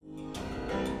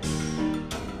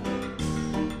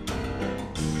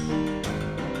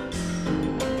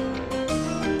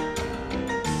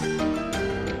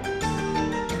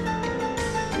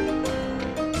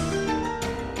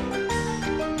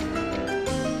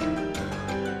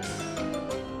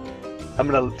I'm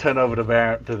gonna turn over to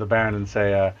the Baron and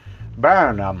say,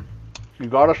 Baron, you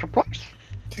got us a place.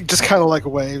 He just kind of like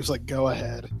waves, like, go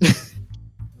ahead.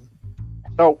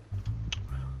 So,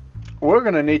 we're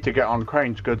gonna need to get on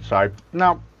Crane's good side.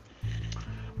 Now,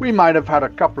 we might have had a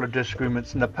couple of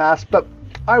disagreements in the past, but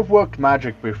I've worked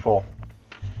magic before.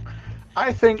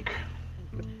 I think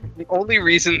The only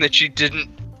reason that she didn't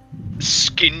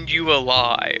skin you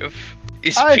alive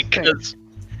is I because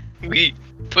we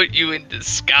put you in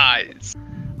disguise.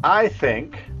 I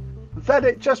think that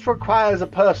it just requires a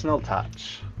personal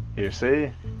touch. You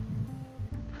see?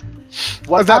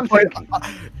 What At that I'm point,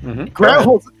 thinking-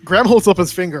 Graham holds up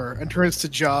his finger and turns to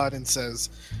John and says,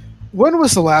 "When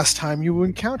was the last time you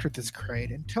encountered this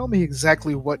Crane? And tell me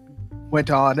exactly what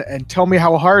went on, and tell me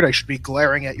how hard I should be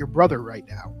glaring at your brother right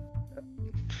now."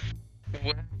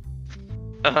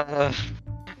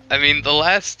 I mean, the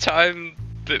last time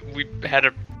that we had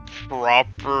a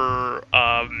proper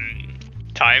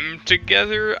time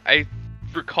together, I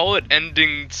recall it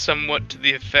ending somewhat to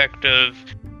the effect of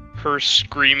her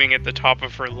screaming at the top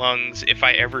of her lungs, "If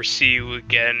I ever see you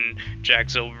again, Jack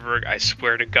Zilberberg, I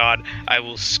swear to God, I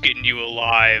will skin you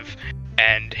alive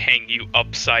and hang you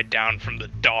upside down from the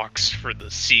docks for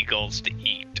the seagulls to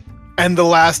eat." And the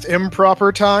last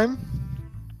improper time?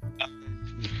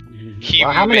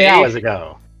 Well, how many hours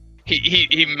ago?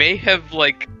 He may have,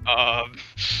 like, I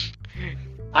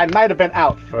might have been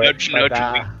out for it.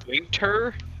 nudge winked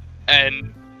her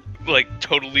and, like,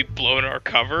 totally blown our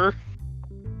cover.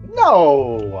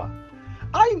 No!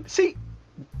 See,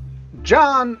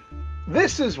 John,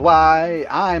 this is why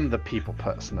I'm the people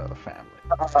person of the family.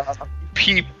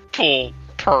 People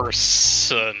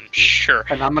person, sure.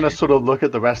 And I'm gonna sort of look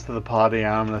at the rest of the party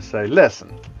and I'm gonna say,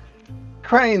 listen,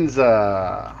 Crane's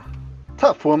a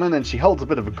tough woman and she holds a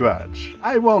bit of a grudge.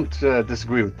 I won't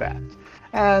disagree with that.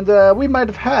 And we might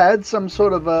have had some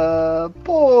sort of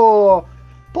poor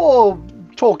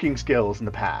talking skills in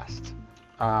the past.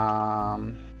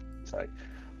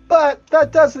 But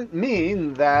that doesn't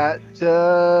mean that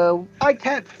I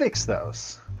can't fix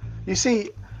those. You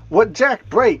see, what Jack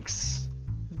breaks,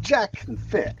 Jack can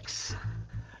fix.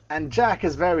 And Jack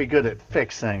is very good at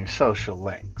fixing social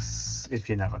links, if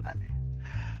you know what I mean.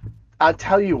 I'll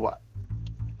tell you what.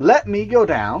 Let me go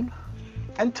down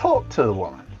and talk to the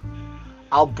woman.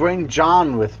 I'll bring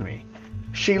John with me.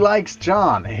 She likes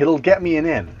John. It'll get me an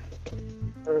in.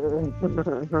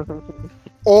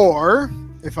 Or,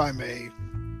 if I may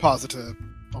posit an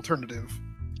alternative,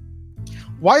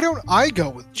 why don't I go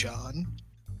with John?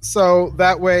 So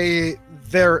that way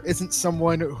there isn't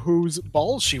someone whose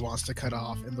balls she wants to cut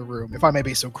off in the room, if I may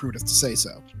be so crude as to say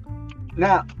so.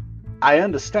 Now, I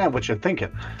understand what you're thinking.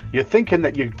 You're thinking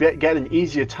that you get an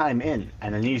easier time in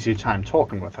and an easier time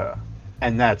talking with her.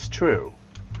 And that's true.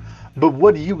 But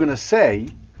what are you going to say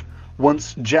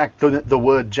once the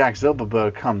word Jack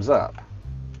Zilberberg comes up?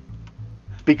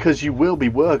 Because you will be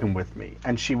working with me,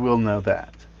 and she will know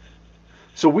that.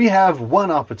 So we have one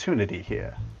opportunity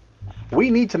here. We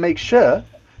need to make sure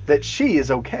that she is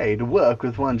okay to work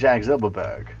with one Jack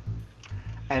Zilberberg.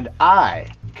 And I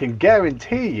can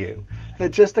guarantee you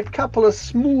that just a couple of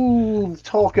smooth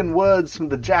talking words from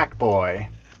the Jack boy,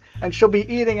 and she'll be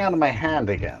eating out of my hand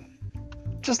again.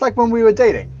 Just like when we were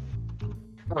dating.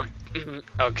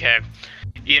 Okay.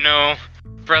 You know,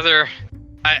 brother,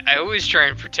 I always try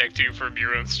and protect you from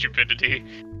your own stupidity,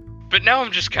 but now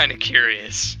I'm just kind of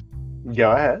curious.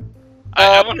 Go ahead.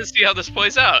 I want to see how this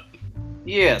plays out.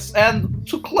 Yes, and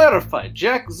to clarify,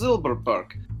 Jack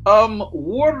Zilberberg,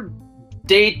 word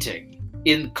dating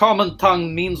in common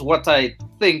tongue means what I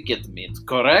think it means,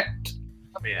 correct?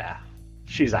 Yeah.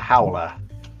 She's a howler.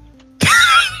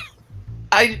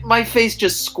 My face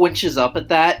just squinches up at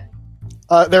that.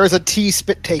 There is a tea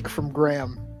spit take from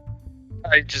Graham.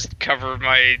 I just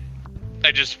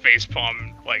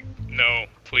facepalm, like, no,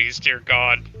 please, dear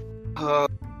God.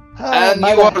 And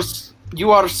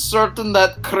you are certain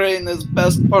that Crane is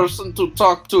best person to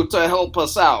talk to help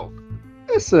us out?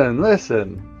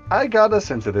 Listen. I got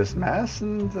us into this mess,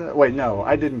 and... wait, no,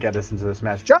 I didn't get us into this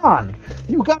mess. John!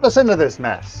 You got us into this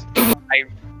mess! I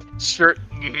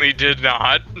certainly did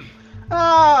not.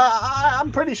 I'm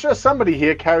pretty sure somebody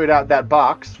here carried out that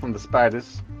box from the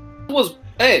spiders.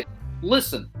 Hey,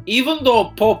 listen, even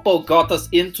though Popo got us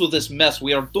into this mess,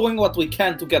 we are doing what we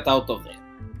can to get out of it.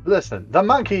 Listen, the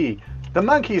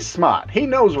monkey's smart. He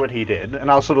knows what he did, and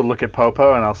I'll sort of look at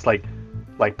Popo, and I'll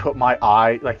like put my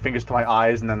fingers to my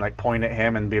eyes and then like point at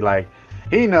him and be like,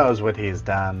 he knows what he's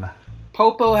done.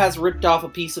 Popo has ripped off a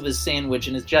piece of his sandwich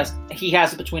and he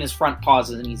has it between his front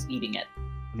paws and he's eating it.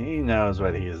 He knows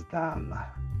what he has done.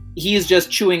 He is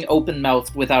just chewing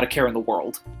open-mouthed without a care in the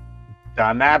world.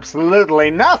 Done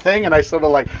absolutely nothing, and I sort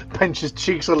of like pinch his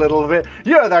cheeks a little bit.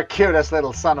 You're the cutest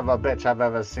little son of a bitch I've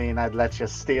ever seen. I'd let you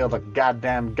steal the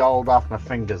goddamn gold off my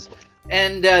fingers.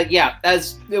 And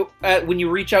as when you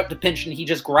reach out to pinch him, he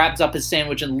just grabs up his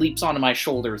sandwich and leaps onto my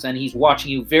shoulders, and he's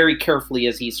watching you very carefully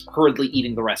as he's hurriedly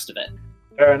eating the rest of it.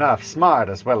 Fair enough. Smart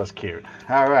as well as cute.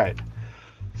 All right.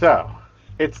 So,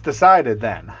 it's decided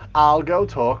then. I'll go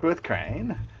talk with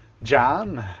Crane.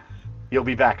 John, you'll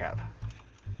be back up.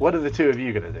 What are the two of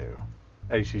you going to do?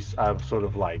 As you sort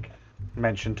of like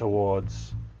mentioned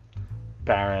towards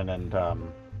Baron and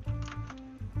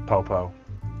Popo.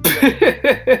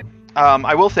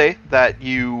 I will say that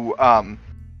you,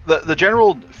 the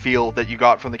general feel that you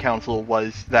got from the council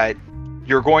was that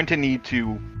you're going to need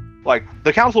to, like,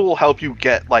 the council will help you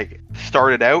get, like,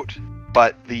 started out,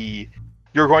 but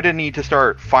you're going to need to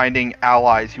start finding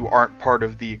allies who aren't part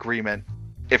of the agreement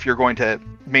if you're going to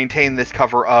maintain this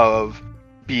cover of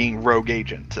being rogue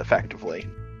agents, effectively.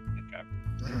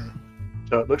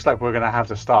 So it looks like we're going to have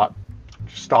to start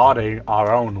starting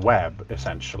our own web,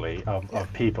 essentially,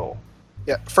 of people.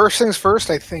 Yeah, first things first,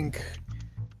 I think,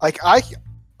 like,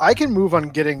 I can move on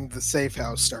getting the safe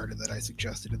house started that I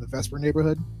suggested in the Vesper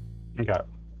neighborhood. Okay.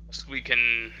 So we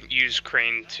can use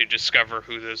Crane to discover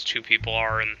who those two people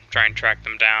are and try and track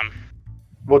them down.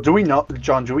 Well, do we know,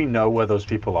 John, do we know where those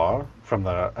people are from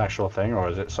the actual thing, or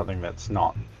is it something that's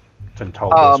not been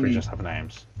told us, we just have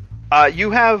names?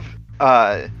 You have,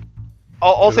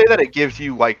 I'll say that it gives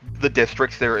you, like, the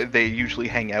districts they usually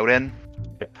hang out in.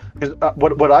 Because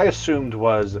what I assumed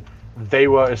was they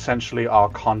were essentially our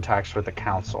contacts with the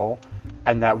council,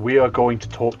 and that we are going to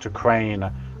talk to Crane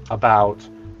about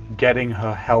getting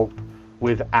her help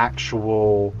with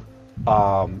actual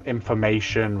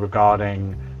information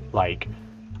regarding, like,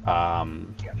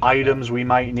 items we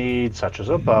might need, such as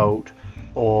a boat,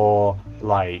 or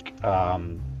like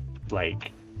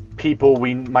people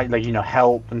we might, like, you know,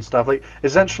 help and stuff. Like,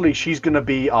 essentially, she's gonna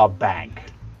be our bank,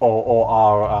 or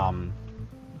our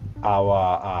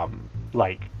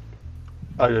like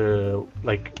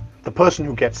the person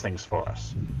who gets things for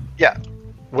us. Yeah.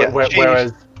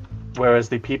 Whereas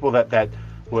the people that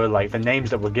were, like, the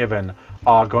names that were given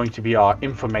are going to be our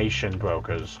information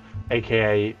brokers,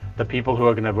 aka the people who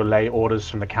are going to relay orders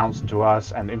from the council to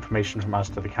us and information from us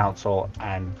to the council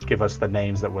and give us the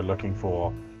names that we're looking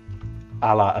for,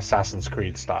 a la Assassin's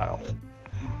Creed style.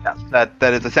 Yeah,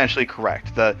 that is essentially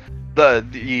correct. The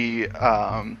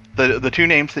two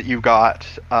names that you got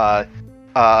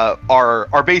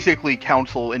are basically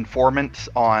council informants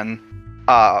on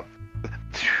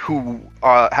who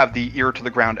have the ear to the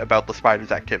ground about the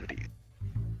spiders' activities.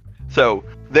 So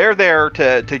they're there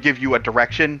to give you a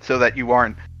direction so that you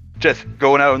aren't just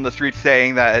going out in the streets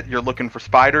saying that you're looking for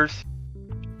spiders.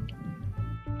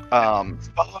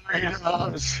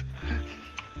 Spiders!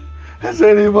 Has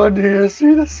anyone here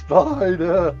seen a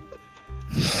spider?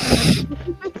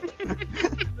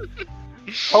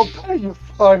 I'll pay you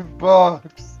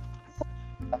 $5.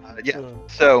 Yeah.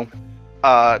 So,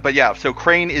 so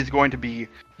Crane is going to be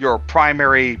your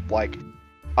primary, like,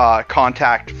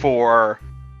 contact for.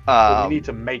 We need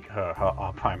to make her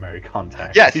our primary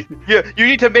contact. Yes, you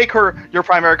need to make her your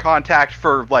primary contact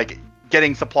for, like,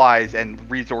 getting supplies and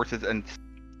resources and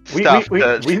stuff.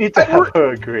 We need to have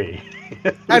her agree.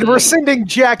 And we're sending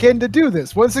Jack in to do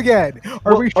this once again.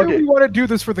 Are we sure we want to do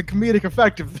this for the comedic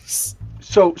effectiveness?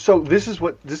 So this is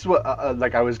what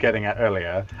like I was getting at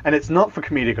earlier, and it's not for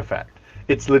comedic effect.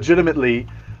 It's legitimately,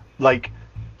 like,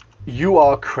 you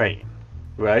are Crane,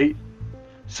 right?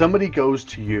 Somebody goes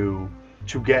to you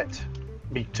to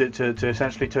to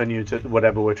essentially turn you to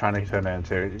whatever we're trying to turn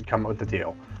into, come up with the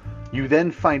deal. You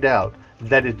then find out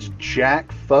that it's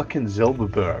Jack fucking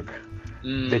Zilberberg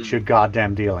that you're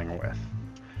goddamn dealing with.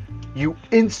 You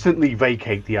instantly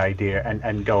vacate the idea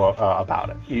and go about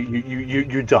it.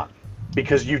 You're done.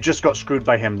 Because you just got screwed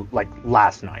by him, like,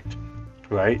 last night,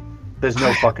 right? There's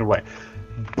no fucking way.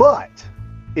 But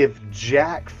if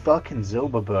Jack fucking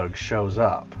Zilberberg shows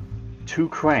up to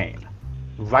Crane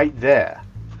right there,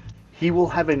 he will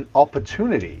have an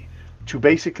opportunity to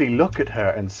basically look at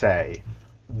her and say,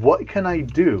 what can I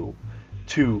do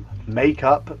to make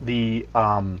up the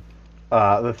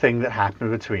thing that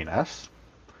happened between us?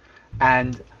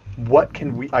 And what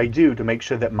can I do to make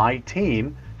sure that my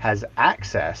team has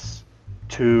access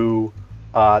to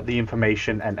the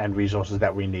information and resources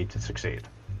that we need to succeed?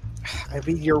 I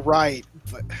mean, you're right,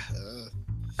 but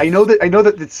I know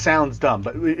that it sounds dumb,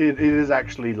 but it is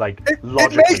actually, like,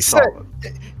 logically solid.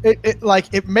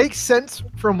 It makes sense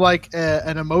from, like,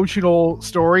 an emotional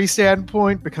story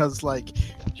standpoint, because, like,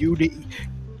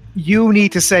 you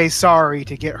need to say sorry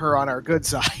to get her on our good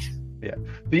side.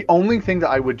 The only thing that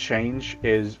I would change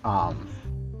is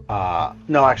no,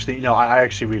 actually, no. I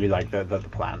actually really like the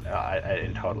plan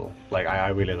in total. Like, I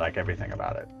really like everything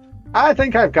about it. I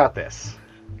think I've got this.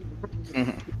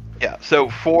 Mhm. Yeah. So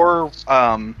for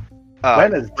When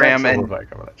is Graham Jack and Silverberg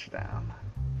gonna let you down?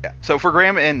 yeah, so for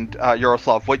Graham and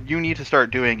Yaroslav, what you need to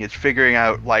start doing is figuring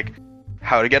out like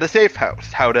how to get a safe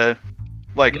house, how to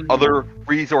like other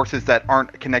resources that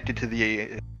aren't connected to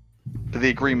the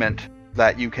agreement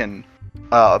that you can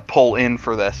pull in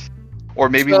for this, or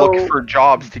maybe So- look for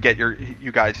jobs to get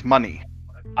you guys money.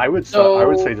 I would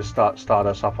say to start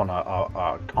us up on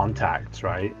our contacts,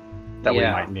 right? That we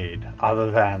Yeah. might need, other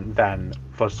than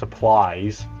for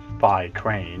supplies by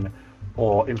Crane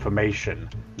or information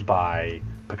by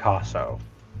Picasso.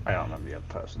 I don't remember the other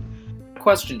person.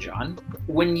 Question, John.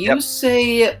 When you Yep.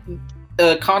 say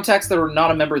contacts that are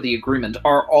not a member of the agreement,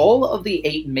 are all of the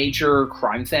 8 major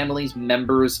crime families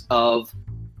members of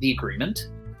the agreement?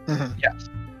 Mhm. Yes.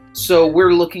 So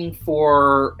we're looking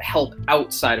for help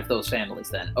outside of those families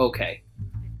then. Okay.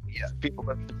 Yeah, people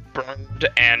that burned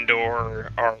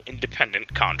and/or are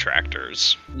independent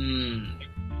contractors. Hmm.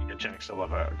 Jack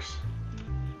Silverbergs.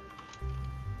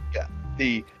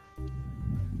 The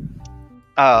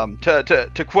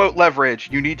to quote Leverage,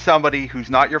 you need somebody who's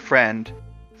not your friend,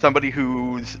 somebody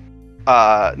who's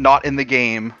not in the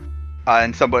game,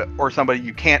 and somebody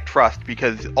you can't trust,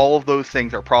 because all of those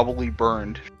things are probably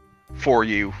burned for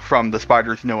you from the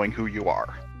spiders knowing who you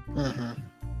are. Mhm. We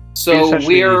So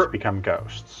essentially need to become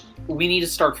ghosts. we need to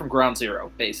start from ground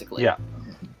zero, basically. Yeah.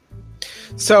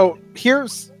 So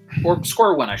here's Or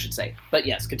square one, I should say. But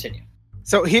yes, continue.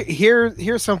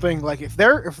 here's something like if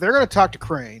they're going to talk to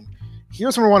Crane,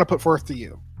 here's what I want to put forth to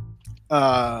you.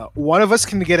 One of us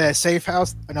can get a safe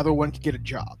house, another one can get a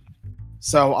job.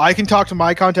 So I can talk to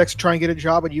my contacts to try and get a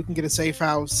job, and you can get a safe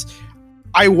house.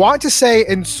 I want to say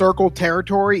in Circle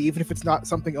territory, even if it's not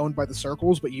something owned by the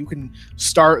Circles, but you can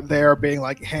start there being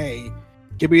like, hey,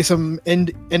 give me some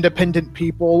independent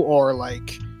people or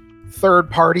like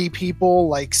third-party people,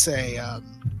 like say,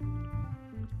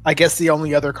 I guess the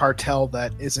only other cartel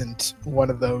that isn't one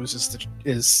of those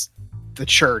is the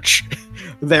church.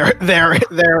 they're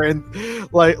in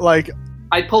like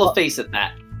I pull a face at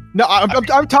that. no,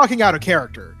 I'm talking out of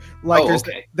character. Like Oh,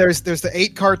 okay. there's the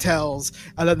 8 cartels,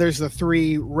 and then there's the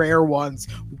 3 rare ones.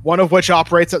 One of which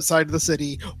operates outside of the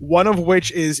city. One of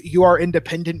which is you are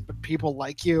independent, but people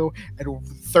like you, and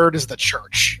third is the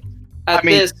church. At I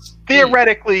mean, this,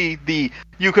 Theoretically,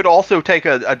 you could also take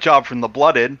a job from the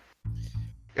Blooded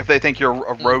if they think you're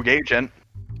a rogue agent.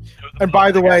 And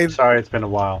by the way, Sorry, it's been a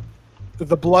while.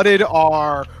 the Blooded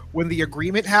are, when the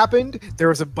agreement happened, there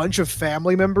was a bunch of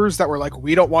family members that were like,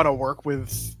 we don't want to work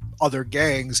with other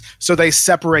gangs, so they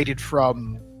separated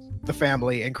from the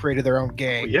family and created their own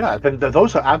gang. Yeah, then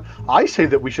those are. I say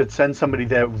that we should send somebody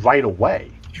there right away.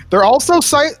 They're also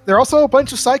a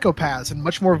bunch of psychopaths and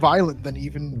much more violent than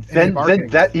even any of our Then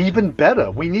gangs. that even better.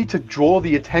 We need to draw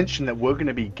the attention that we're going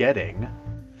to be getting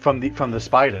from the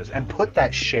spiders and put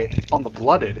that shit on the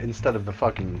Blooded instead of the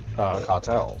fucking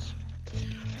cartels.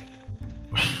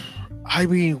 I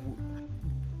mean,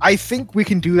 I think we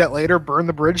can do that later. Burn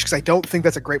the bridge, because I don't think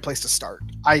that's a great place to start.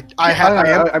 I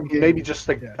Maybe just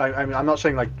like Yeah. I mean, I'm not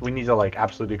saying like we need to like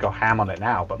absolutely go ham on it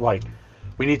now, but like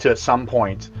we need to at some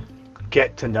point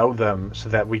get to know them so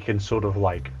that we can sort of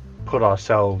like put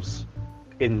ourselves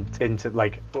into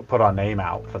like put our name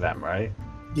out for them, right?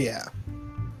 Yeah,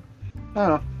 I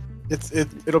don't know.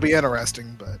 it'll be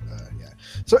interesting, but yeah.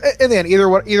 So in the end,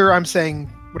 either I'm saying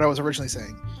what I was originally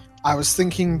saying. I was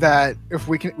thinking that if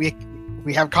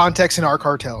we have context in our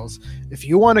cartels. If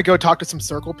you want to go talk to some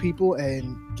Circle people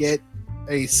and get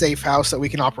a safe house that we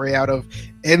can operate out of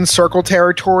in Circle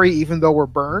territory, even though we're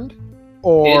burned,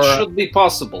 or it should be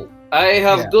possible. I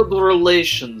have Yeah. good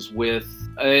relations with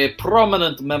a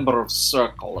prominent member of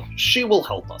Circle. She will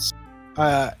help us.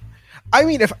 I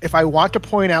mean, if I want to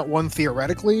point out one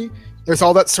theoretically, there's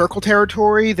all that Circle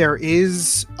territory. There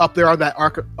is up there on that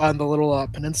on the little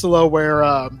peninsula where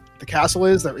the castle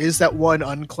is. There is that one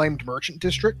unclaimed merchant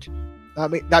district.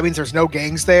 That means there's no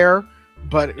gangs there.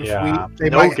 But if Yeah,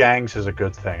 no gangs is a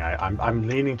good thing. I'm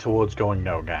leaning towards going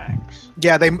no gangs.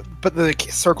 Yeah, but the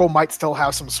Circle might still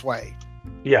have some sway.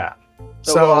 Yeah.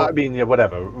 So well, I mean, yeah,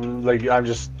 whatever. Like,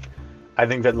 I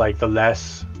think that like the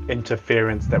less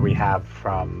interference that we have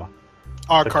from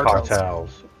our the cartels.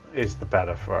 cartels is the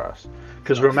better for us.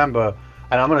 Because remember,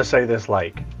 and I'm gonna say this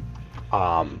like,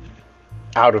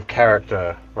 out of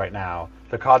character right now.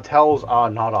 The cartels are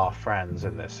not our friends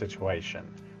in this situation.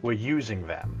 We're using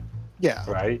them. Yeah.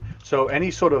 Right? So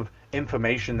any sort of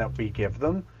information that we give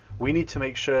them, we need to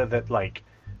make sure that like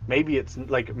Maybe it's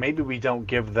like maybe we don't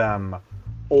give them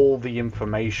all the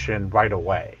information right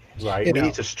away, right? You We know.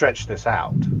 need to stretch this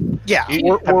out. Yeah, You-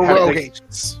 we're have rogue they-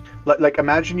 agents. Like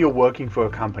imagine you're working for a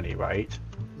company, right?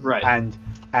 Right.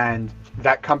 And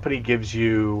that company gives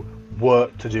you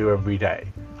work to do every day,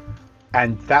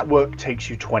 and that work takes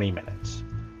you 20 minutes.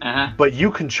 Uh-huh. But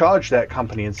you can charge that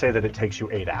company and say that it takes you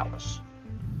 8 hours.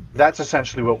 That's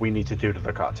essentially what we need to do to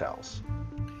the cartels.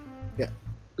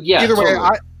 Yeah. Either way,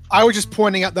 totally. I was just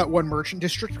pointing out that one merchant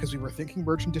district because we were thinking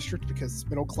merchant district because it's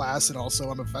middle class, and also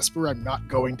I'm a Vesper. I'm not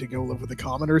going to go live with the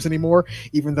commoners anymore,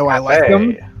 even though I like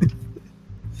them.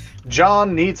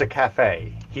 John needs a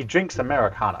cafe. He drinks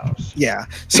Americanos. Yeah.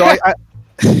 So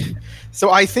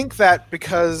so I think that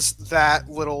because that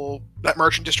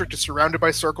merchant district is surrounded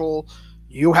by Circle,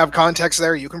 you have contacts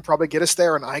there. You can probably get us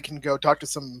there, and I can go talk to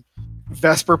some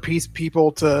Vesper Peace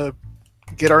people to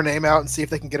get our name out and see if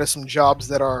they can get us some jobs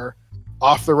that are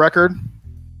off the record.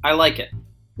 I like it.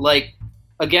 Like,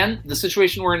 again, the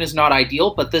situation we're in is not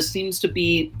ideal, but this seems to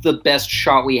be the best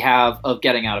shot we have of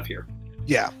getting out of here.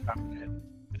 Yeah.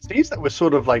 It seems that we're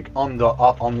sort of like on the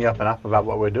up and up about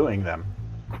what we're doing then.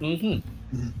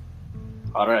 Mm-hmm.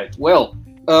 All right. Well,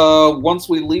 once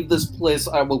we leave this place,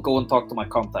 I will go and talk to my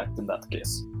contact in that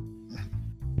case.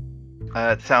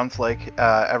 It sounds like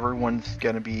everyone's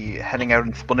going to be heading out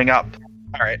and splitting up.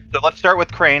 All right, so let's start with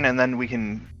Crane, and then we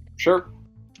can... Sure.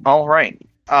 All right.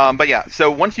 But yeah, so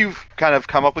once you've kind of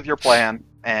come up with your plan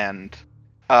and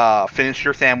finished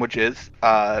your sandwiches,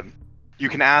 you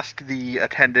can ask the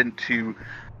attendant to...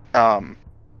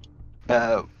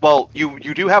 well,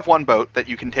 you do have one boat that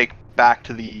you can take back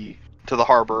to the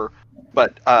harbor,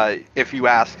 but if you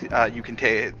ask, you can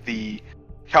take... The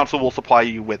council will supply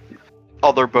you with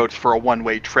other boats for a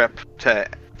one-way trip to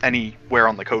anywhere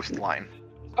on the coastline.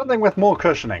 Something with more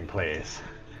cushioning, please.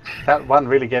 That one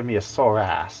really gave me a sore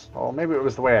ass. Or maybe it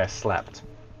was the way I slept.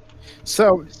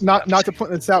 So not to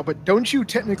point this out, but don't you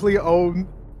technically own?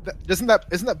 Isn't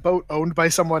that boat owned by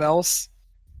someone else?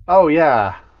 Oh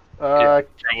yeah.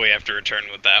 Probably have to return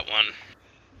with that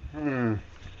one.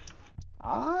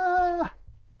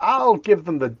 I'll give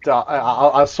them the.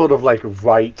 I'll sort of like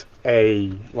write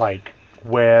a like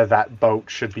where that boat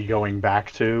should be going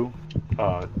back to,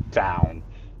 down.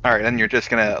 All right, and you're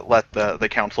just gonna let the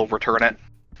council return it,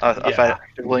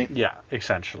 effectively. Yeah,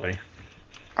 essentially.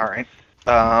 All right.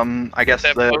 I guess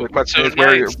That the boat question was is so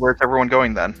nice. where's everyone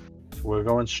going then? We're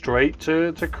going straight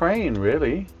to Crane,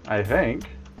 really. I think.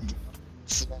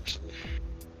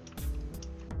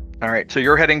 All right, so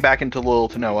you're heading back into Little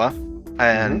Tanoa,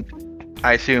 and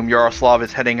I assume Yaroslav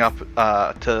is heading up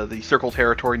to the Circle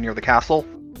territory near the castle.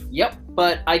 Yep,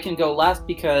 but I can go last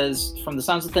because, from the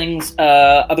sounds of things,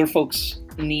 other folks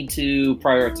need to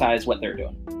prioritize what they're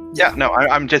doing. Yeah, no,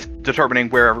 I'm just determining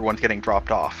where everyone's getting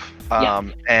dropped off.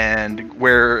 And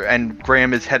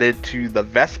Graham is headed to the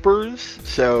Vespers,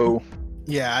 so...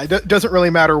 Yeah, it doesn't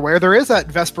really matter where. There is that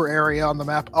Vesper area on the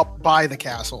map up by the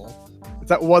castle. It's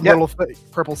that one Yep. little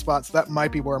purple spot, so that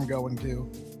might be where I'm going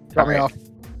to. Drop me Alright. off.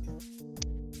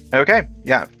 Okay,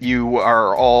 yeah, you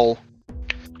are all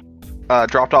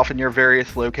dropped off in your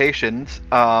various locations.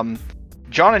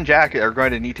 John and Jack are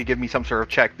going to need to give me some sort of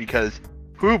check because,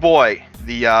 hoo boy,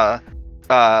 the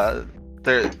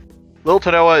Little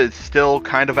Tanoa is still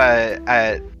kind of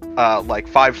at like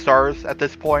 5 stars at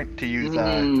this point to use.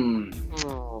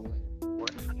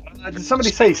 Did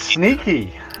somebody say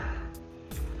sneaky?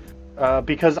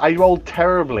 Because I rolled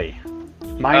terribly.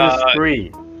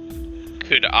 -3.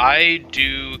 Could I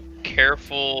do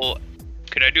careful?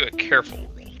 Could I do a careful roll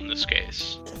in this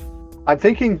case? I'm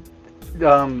thinking,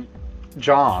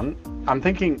 John. I'm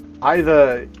thinking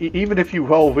either even if you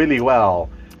roll really well,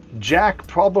 Jack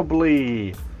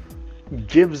probably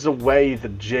gives away the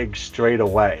jig straight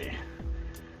away.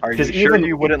 Are you 'Cause sure even-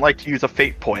 you wouldn't like to use a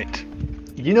fate point?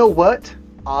 You know what?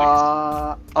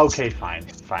 Okay, fine.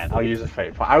 I'll use a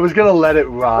fate point. I was gonna let it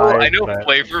ride. Well, I know but...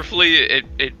 flavorfully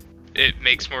it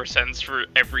makes more sense for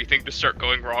everything to start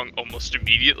going wrong almost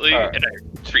immediately, Alright. and I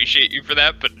appreciate you for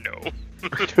that, but no.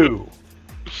 2.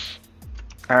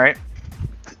 All right.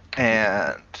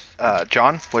 And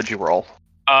John, what'd you roll?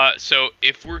 So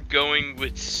if we're going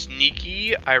with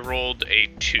sneaky, I rolled a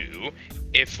 2.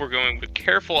 If we're going with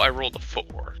careful, I rolled a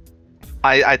 4.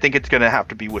 I think it's gonna have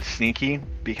to be with sneaky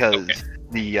because Okay.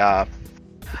 the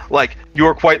like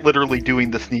you're quite literally doing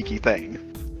the sneaky thing.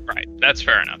 Right, that's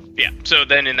fair enough. Yeah, so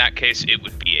then in that case, it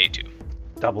would be a 2.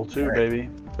 Double 2, Alright. baby.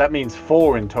 That means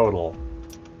 4 in total.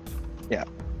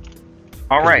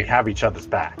 All 'cause right. We have each other's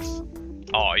backs.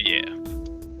 Oh yeah.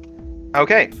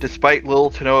 Okay. Despite Little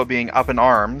Tanoa being up in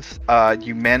arms,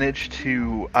 you managed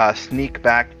to sneak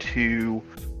back to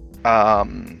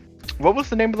What was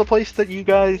the name of the place that you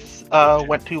guys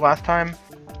went to last time?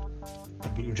 The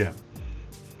Blue Gem.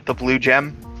 The Blue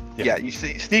Gem? Yep. Yeah, you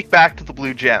sneak back to the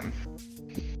Blue Gem.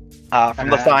 From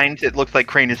the signs, it looks like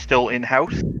Crane is still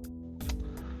in-house.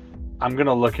 I'm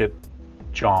gonna look at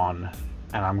John,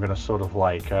 and I'm gonna sort of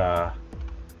like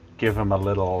give him a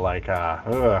little like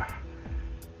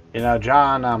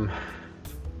John,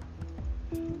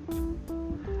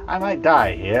 I might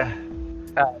die here.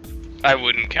 I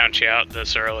wouldn't count you out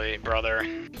this early, brother.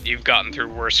 You've gotten through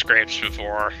worse scrapes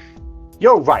before.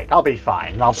 You're right, I'll be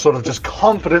fine. And I'll sort of just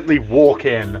confidently walk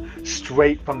in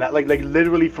straight from that, like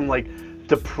literally from like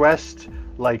depressed,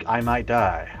 like I might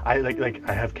die. I like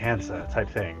I have cancer type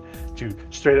thing. To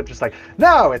straight up just like,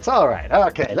 no, it's all right.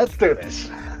 Okay, let's do this.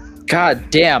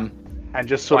 God damn. And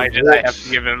just sort Why of did I have to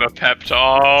give him a pep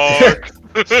talk?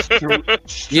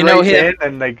 straight in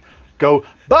and like go,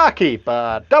 barkeep,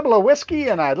 double a whiskey,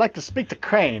 and I'd like to speak to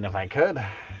Crane if I could.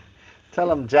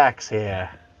 Tell him Jack's here.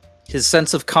 His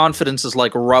sense of confidence is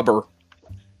like rubber.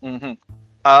 Mm-hmm.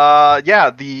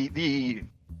 Yeah,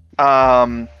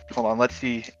 hold on, let's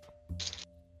see.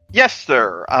 Yes,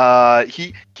 sir.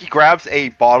 He grabs a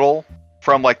bottle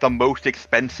from like the most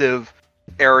expensive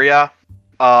area,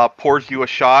 pours you a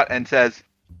shot, and says,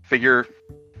 "Figure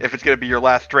if it's gonna be your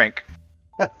last drink."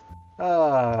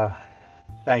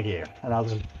 Thank you. And I'll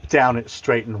just down it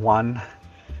straight in one,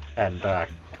 and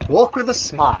walk with a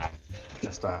smile.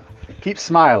 Just keep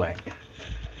smiling.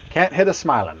 Can't hit a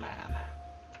smiling man.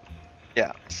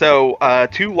 Yeah. So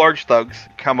two large thugs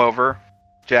come over.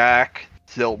 Jack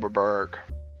Zilberberg.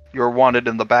 You're wanted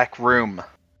in the back room.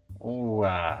 Ooh,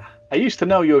 I used to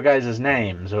know your guys'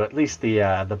 names, or at least the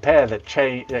pair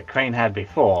that Crane had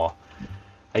before.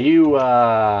 Are you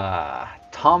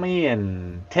Tommy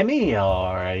and Timmy, or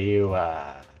are you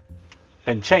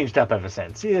been changed up ever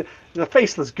since? See, the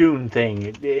faceless goon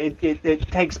thing,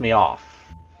 it takes me off.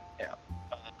 Yeah.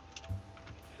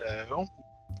 So,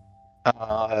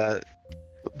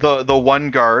 the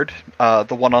one guard,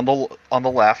 the one on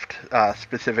the left,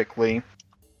 specifically.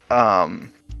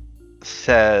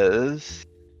 Says,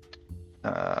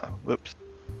 whoops.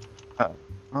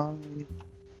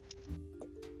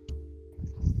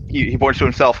 He points to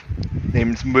himself.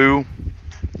 Name's Moo.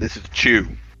 This is Chew.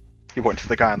 He points to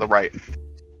the guy on the right.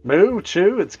 Moo,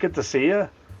 Chew, it's good to see you.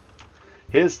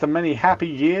 Here's to many happy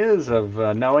years of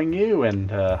knowing you and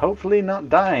hopefully not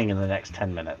dying in the next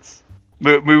 10 minutes.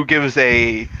 Moo gives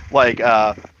a,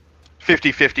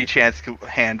 50-50 chance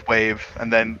hand wave,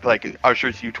 and then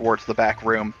ushers you towards the back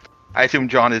room. I assume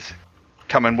John is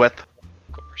coming with.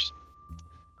 Of course.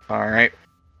 All right.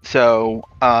 So,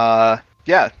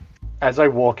 yeah. As I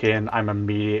walk in, I'm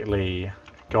immediately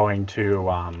going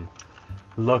to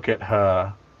look at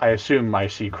her. I assume I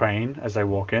see Crane as I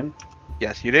walk in.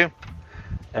 Yes, you do.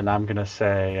 And I'm gonna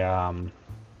say,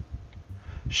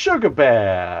 Sugar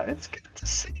Bear, it's good to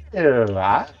see you.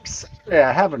 I'm sorry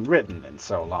I haven't written in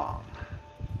so long.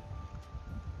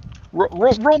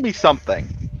 Roll me something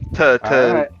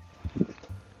to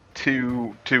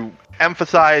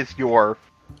emphasize your.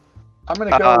 I'm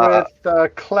gonna go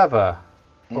with clever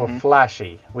or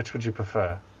flashy. Which would you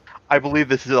prefer? I believe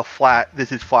this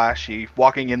is flashy.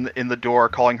 Walking in the door,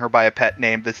 calling her by a pet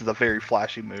name. This is a very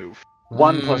flashy move.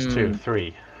 1 + 2,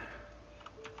 3.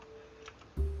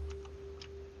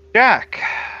 Jack,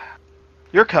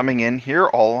 you're coming in here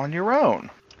all on your own.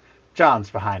 John's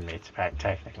behind me,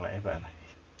 technically, but.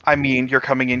 I mean, you're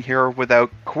coming in here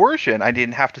without coercion. I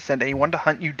didn't have to send anyone to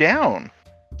hunt you down.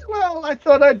 Well, I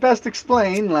thought I'd best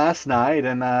explain last night,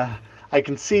 and I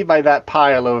can see by that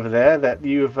pile over there that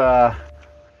you've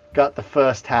got the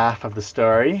first half of the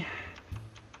story.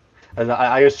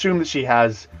 I assume that she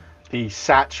has the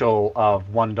satchel of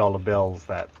 $1 bills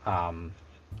that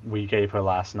we gave her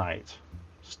last night.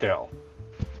 Still.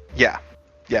 Yeah.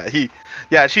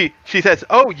 She says,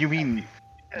 "Oh, you mean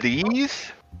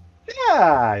these?"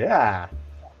 Yeah.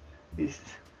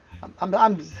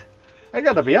 I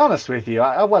gotta be honest with you.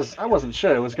 I wasn't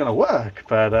sure it was gonna work,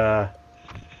 but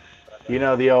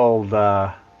the old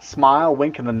smile,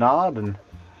 wink, and the nod, and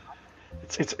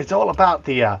it's all about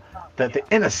the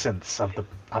innocence of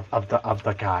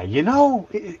the guy.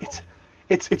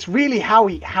 It's really how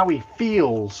he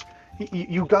feels.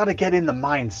 You gotta get in the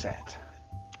mindset.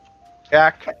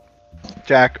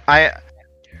 Jack, I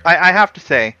have to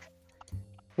say,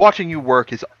 watching you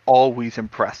work is always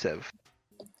impressive.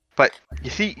 But, you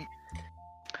see,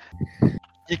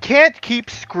 you can't keep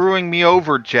screwing me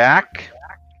over, Jack.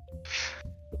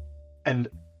 And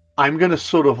I'm gonna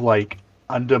sort of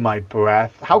under my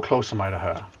breath. How close am I to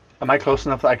her? Am I close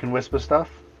enough that I can whisper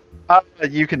stuff?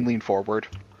 You can lean forward.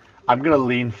 I'm gonna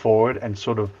lean forward and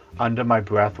sort of under my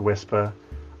breath whisper,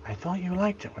 I thought you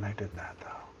liked it when I did that, though.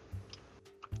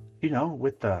 You know,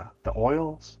 with the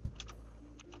oils.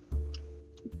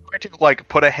 I'm going to, like,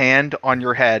 put a hand on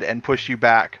your head and push you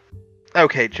back.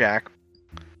 Okay, Jack.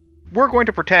 We're going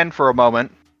to pretend for a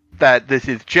moment that this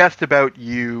is just about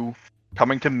you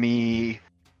coming to me,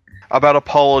 about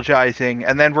apologizing,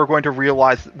 and then we're going to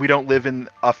realize we don't live in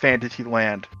a fantasy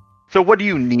land. So what do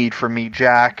you need from me,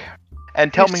 Jack?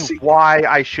 And tell me why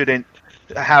I shouldn't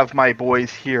have my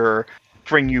boys here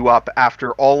bring you up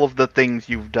after all of the things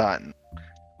you've done.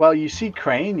 Well, you see,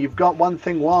 Crane, you've got one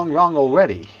thing wrong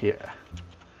already here.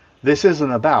 This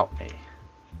isn't about me.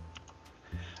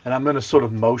 And I'm going to sort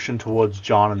of motion towards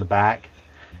John in the back.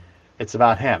 It's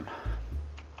about him.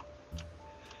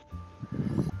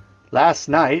 Last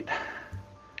night,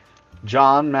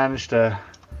 John managed to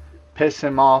piss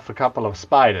him off a couple of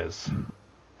spiders.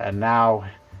 And now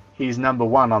he's number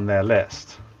one on their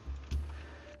list.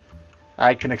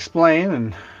 I can explain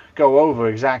and go over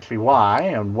exactly why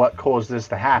and what caused this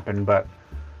to happen, but,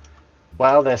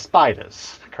 well, they're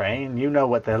spiders, Crane. You know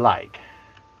what they're like.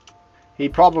 He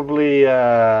probably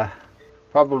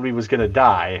was going to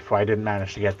die if I didn't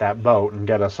manage to get that boat and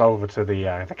get us over to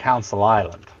the Council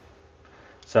Island.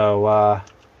 So,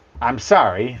 I'm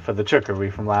sorry for the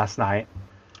trickery from last night.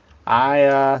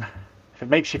 If it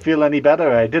makes you feel any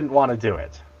better, I didn't want to do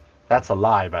it. That's a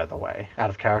lie, by the way, out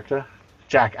of character.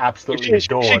 Jack absolutely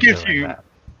adored doing that.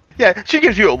 Yeah, she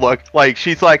gives you a look, like,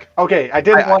 she's like... Okay, I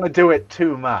didn't want to do it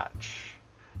too much.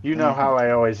 You know how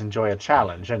I always enjoy a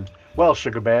challenge, and, well,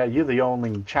 Sugar Bear, you're the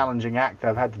only challenging act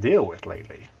I've had to deal with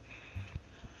lately.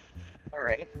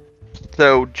 Alright.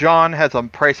 So, John has a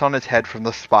price on his head from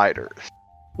the spiders.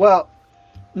 Well,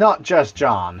 not just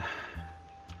John.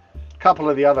 A couple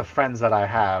of the other friends that I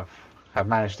have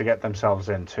managed to get themselves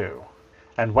in, too.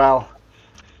 And, well,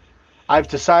 I've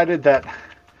decided that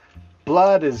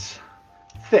blood is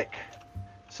thick,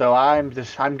 so I'm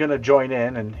gonna join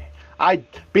in, and I'd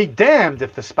be damned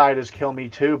if the spiders kill me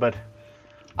too, but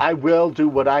I will do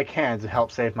what I can to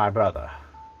help save my brother.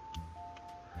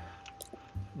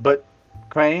 But,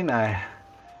 Crane, I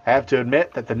have to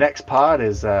admit that the next part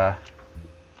is,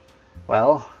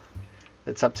 well,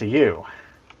 it's up to you.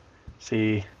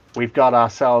 See, we've got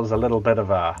ourselves a little bit of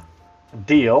a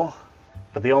deal,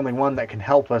 but the only one that can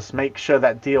help us make sure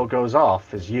that deal goes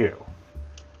off is you.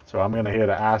 So I'm going to here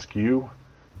to ask you,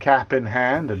 cap in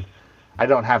hand, and I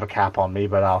don't have a cap on me,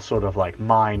 but I'll sort of like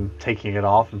mime taking it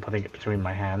off and putting it between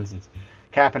my hands, and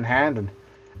cap in hand, and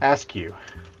ask you,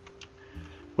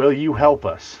 will you help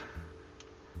us?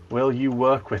 Will you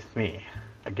work with me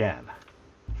again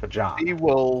for John? He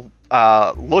will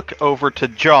look over to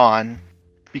John,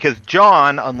 because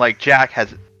John, unlike Jack,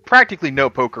 has practically no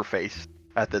poker face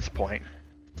at this point.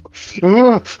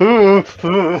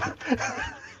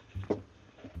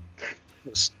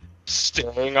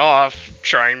 Staying off,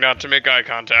 trying not to make eye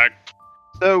contact.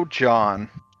 So, John,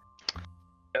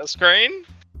 Yes, Crane?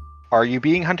 are you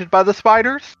being hunted by the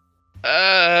spiders?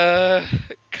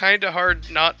 Kinda hard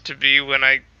not to be when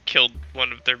I killed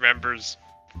one of their members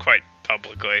quite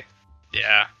publicly.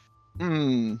 Yeah.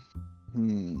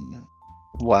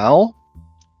 Well,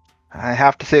 I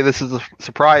have to say this is a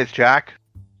surprise, Jack.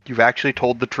 You've actually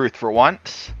told the truth for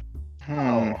once.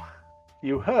 Oh,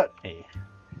 you hurt me.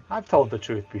 I've told the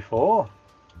truth before.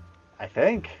 I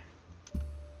think.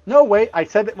 No, wait, I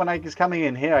said it when I was coming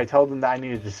in here. I told them that I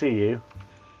needed to see you.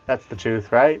 That's the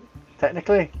truth, right?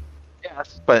 Technically?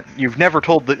 Yes. But you've never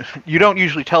told you don't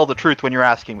usually tell the truth when you're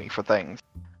asking me for things.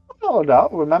 Oh, no.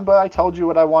 Remember I told you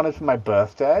what I wanted for my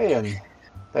birthday, and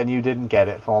then you didn't get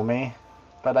it for me.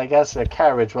 But I guess a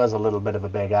carriage was a little bit of a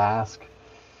big ask.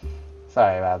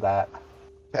 Sorry about that.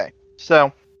 Okay,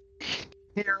 so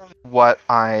here's what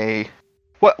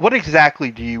what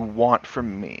exactly do you want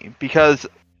from me? Because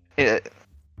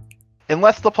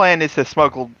unless the plan is to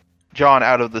smuggle John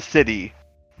out of the city,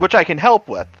 which I can help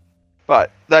with,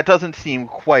 but that doesn't seem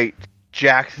quite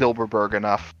Jack Silverberg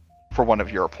enough for one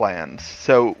of your plans.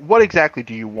 So what exactly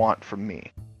do you want from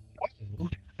me?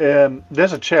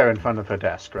 There's a chair in front of her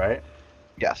desk, right?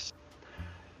 Yes.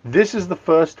 This is the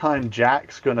first time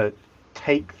Jack's gonna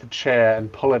take the chair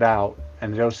and pull it out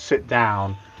and just sit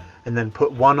down and then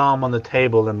put one arm on the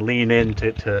table and lean in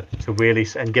to really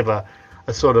and give a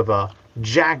sort of a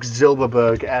Jack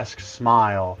Silverberg-esque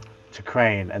smile to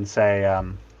Crane and say,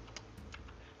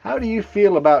 how do you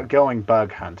feel about going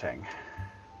bug hunting?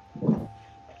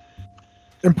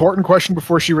 Important question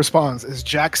before she responds. Is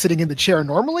Jack sitting in the chair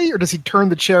normally, or does he turn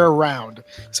the chair around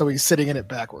so he's sitting in it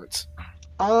backwards?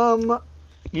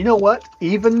 You know what?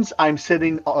 Evens, I'm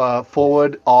sitting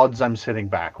forward. Odds, I'm sitting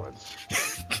backwards.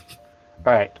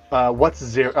 Alright, what's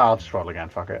 0? I'll just roll again,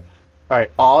 fuck it.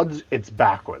 Alright, odds, it's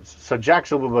backwards. So Jack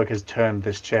Silverberg has turned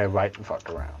this chair right the fuck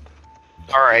around.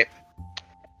 Alright.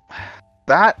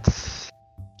 That's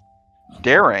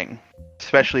daring,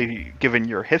 especially given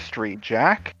your history,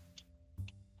 Jack.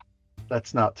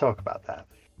 Let's not talk about that.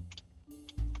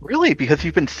 Really? Because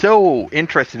you've been so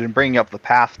interested in bringing up the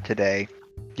past today,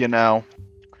 you know.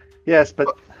 Yes, but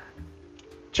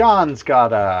John's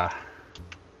got a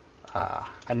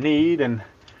need, and,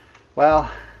 well,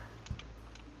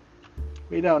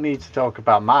 we don't need to talk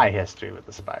about my history with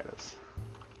the spiders.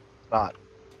 Not.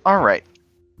 Alright.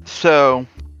 So,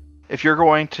 if you're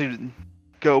going to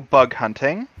go bug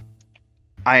hunting,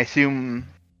 I assume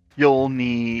you'll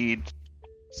need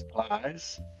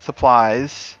supplies,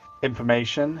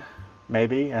 Information,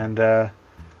 maybe, and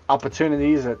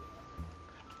opportunities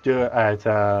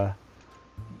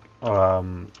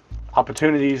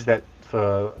opportunities that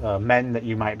for men that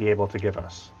you might be able to give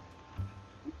us.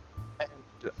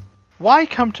 Why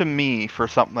come to me for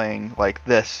something like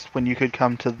this when you could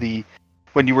come to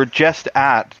when you were just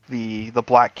at the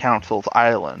Black Council's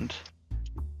island?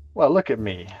 Well, look at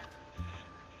me.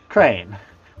 Crane,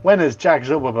 when has Jack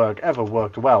Zilberberg ever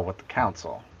worked well with the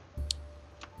council?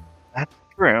 That's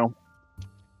true.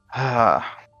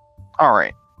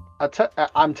 Alright.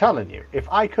 I'm telling you, if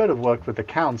I could have worked with the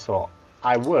council,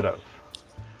 I would have.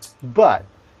 But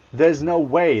there's no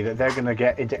way that they're going to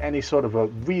get into any sort of a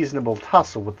reasonable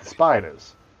tussle with the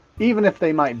spiders. Even if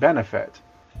they might benefit,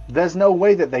 there's no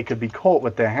way that they could be caught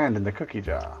with their hand in the cookie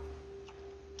jar.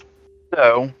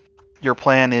 So, your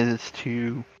plan is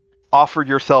to offer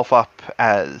yourself up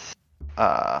as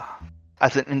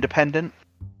an independent,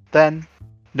 then?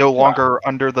 No longer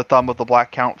under the thumb of the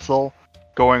Black Council,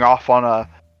 going off on a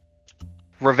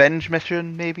revenge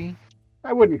mission, maybe?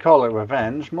 I wouldn't call it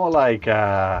revenge, more like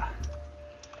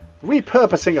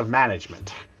repurposing of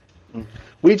management.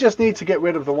 We just need to get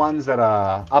rid of the ones that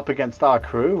are up against our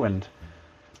crew and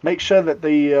make sure that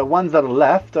the ones that are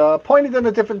left are pointed in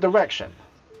a different direction.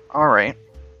 Alright.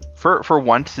 For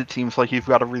once, it seems like you've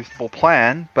got a reasonable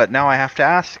plan, but now I have to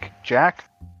ask, Jack,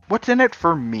 what's in it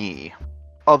for me?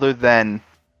 Other than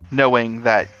knowing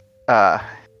that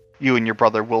you and your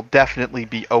brother will definitely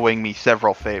be owing me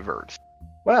several favors.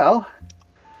 Well,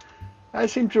 I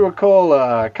seem to recall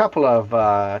a couple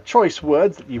of choice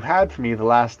words that you had for me the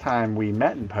last time we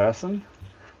met in person.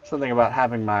 Something about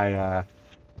having my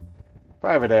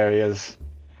private areas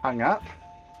hung up.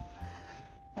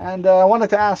 And I wanted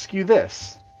to ask you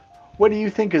this. What do you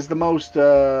think is the most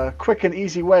quick and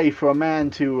easy way for a man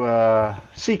to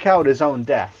seek out his own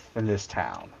death in this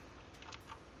town?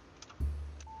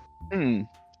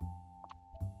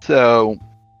 So,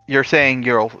 you're saying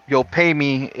you'll pay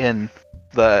me in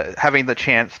having the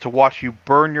chance to watch you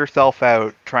burn yourself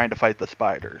out trying to fight the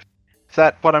spiders. Is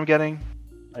that what I'm getting?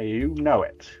 You know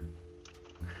it.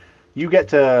 You get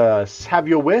to have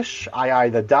your wish. I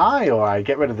either die or I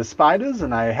get rid of the spiders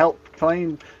and I help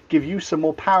give you some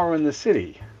more power in the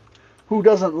city. Who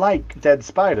doesn't like dead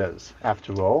spiders,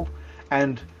 after all?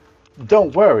 And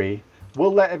don't worry,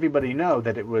 we'll let everybody know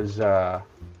that it was,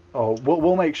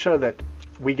 we'll make sure that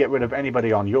we get rid of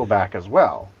anybody on your back as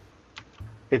well.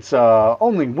 It's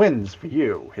only wins for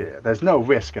you here. There's no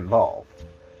risk involved.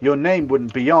 Your name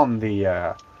wouldn't be on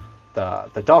the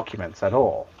documents at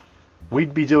all.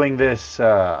 We'd be doing this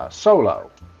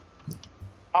solo.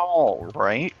 All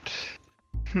right.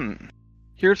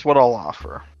 Here's what I'll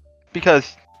offer.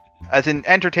 Because, as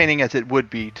entertaining as it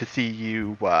would be to see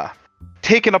you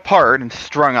taken apart and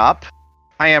strung up,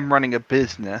 I am running a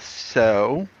business,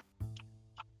 so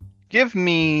give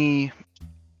me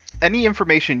any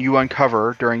information you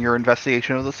uncover during your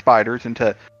investigation of the spiders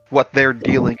into what they're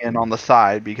dealing in on the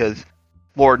side, because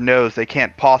Lord knows they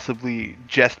can't possibly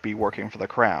just be working for the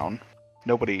crown.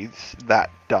 Nobody's that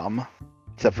dumb,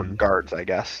 except for guards, I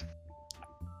guess.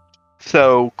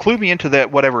 So clue me into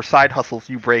whatever side hustles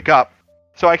you break up,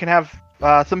 so I can have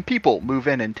some people move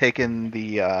in and take in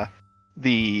the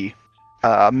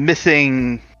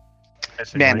missing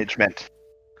management.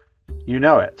 You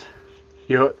know it.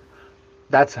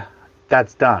 That's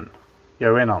done.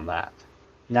 You're in on that.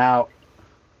 Now,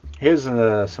 here's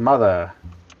another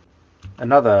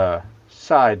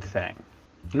side thing.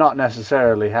 Not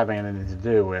necessarily having anything to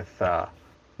do with the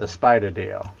spider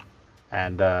deal.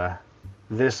 And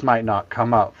this might not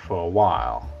come up for a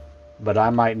while, but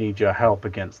I might need your help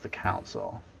against the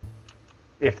council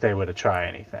if they were to try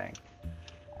anything.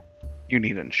 You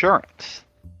need insurance.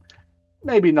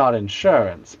 Maybe not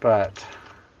insurance, but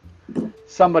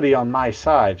somebody on my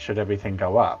side should everything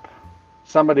go up.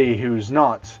 Somebody who's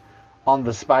not on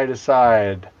the spider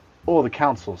side or the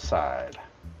council side.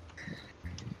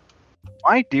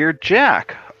 My dear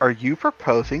Jack, are you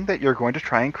proposing that you're going to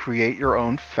try and create your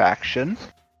own faction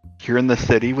here in the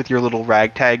city with your little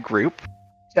ragtag group?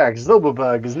 Jack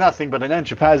Zilberberg is nothing but an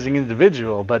enterprising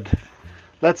individual, but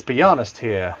let's be honest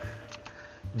here.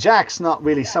 Jack's not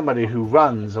really somebody who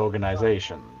runs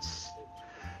organizations.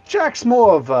 Jack's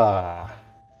more of a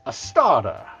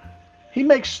starter. He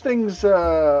makes things,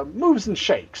 moves and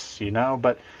shakes,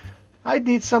 but I'd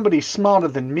need somebody smarter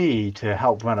than me to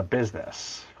help run a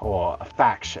business or a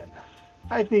faction.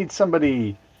 I'd need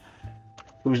somebody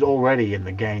who's already in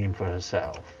the game for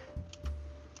herself.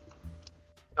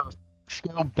 So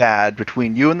bad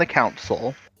between you and the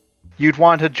council. You'd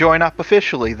want to join up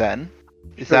officially then?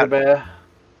 Is Sugar that Bear,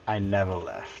 I never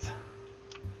left.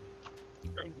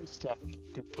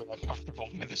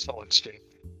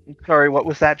 Sorry, what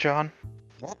was that, John?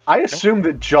 I assume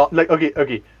that John,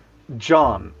 okay,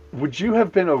 John, would you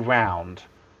have been around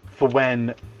for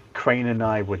when Crane and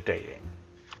I were dating?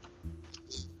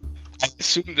 I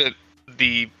assume that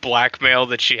the blackmail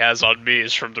that she has on me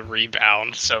is from the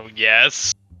rebound, so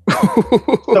yes.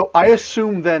 So I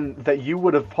assume then that you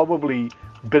would have probably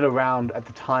been around at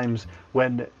the times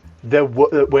when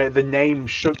where the name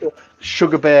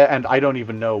Sugar Bear, and I don't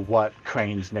even know what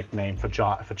Crane's nickname for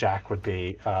Jack would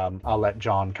be. I'll let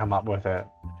John come up with it.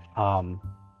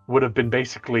 Would have been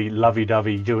basically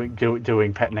lovey-dovey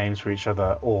doing pet names for each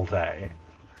other all day.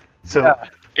 So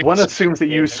one assumes that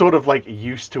you sort of like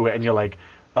used to it, and you're like,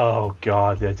 oh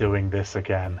god, they're doing this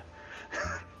again.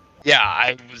 Yeah,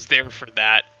 I was there for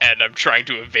that, and I'm trying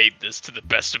to evade this to the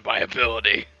best of my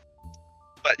ability.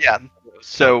 But yeah,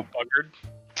 so buggered.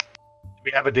 Do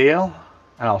we have a deal?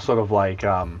 And I'll sort of like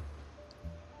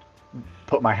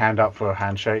put my hand up for a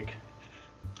handshake.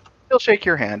 he'll shake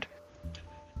your hand.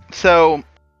 So,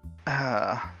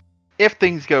 if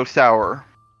things go sour,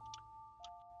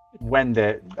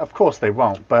 of course they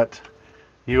won't, but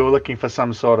you were looking for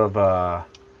some sort of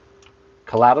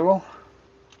collateral?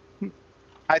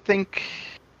 I think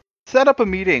set up a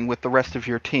meeting with the rest of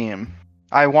your team.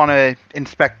 I want to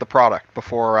inspect the product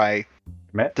before I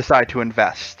decide to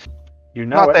invest.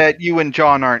 Not that you and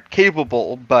John aren't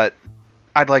capable, but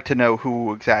I'd like to know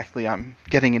who exactly I'm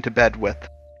getting into bed with.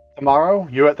 Tomorrow,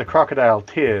 you're at the Crocodile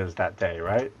Tears that day,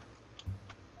 right?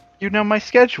 You know my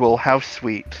schedule, how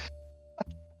sweet.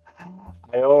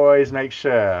 I always make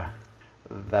sure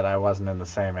that I wasn't in the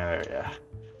same area.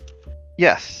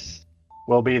 Yes.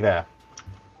 We'll be there.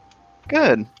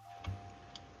 Good.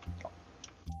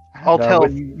 I'll tell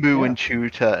Moo and Chew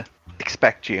to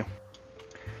expect you.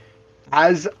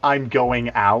 As I'm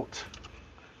going out,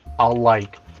 I'll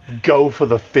go for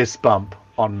the fist bump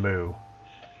on Moo.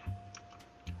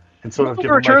 And sort of give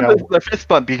him return the fist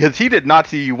bump because he did not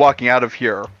see you walking out of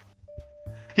here.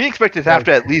 He expected to have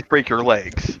to at least break your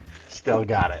legs. Still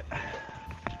got it.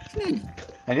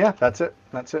 And yeah, that's it.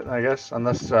 That's it, I guess.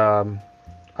 Unless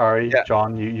Ari,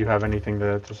 John, you have anything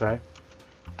to say?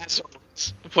 As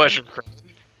always, a pleasure, Crane.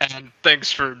 And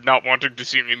thanks for not wanting to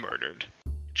see me murdered.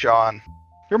 John,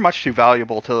 you're much too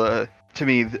valuable to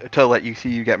me to let you see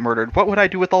you get murdered. What would I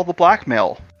do with all the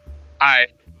blackmail? I'm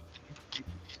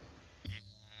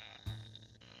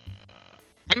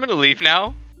gonna leave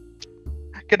now.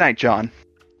 Good night, John.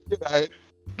 Good night.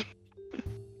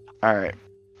 Alright.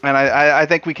 And I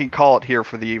think we can call it here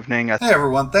for the evening. Hey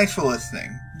everyone, thanks for listening.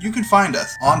 You can find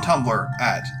us on Tumblr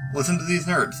at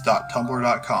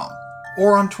listentothesenerds.tumblr.com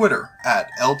or on Twitter at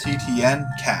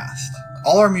LTTNcast.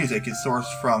 All our music is sourced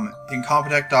from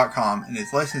Incompetech.com and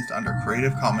is licensed under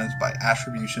Creative Commons by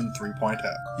Attribution 3.0.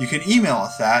 You can email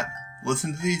us at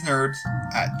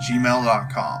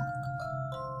listentothesenerds@gmail.com.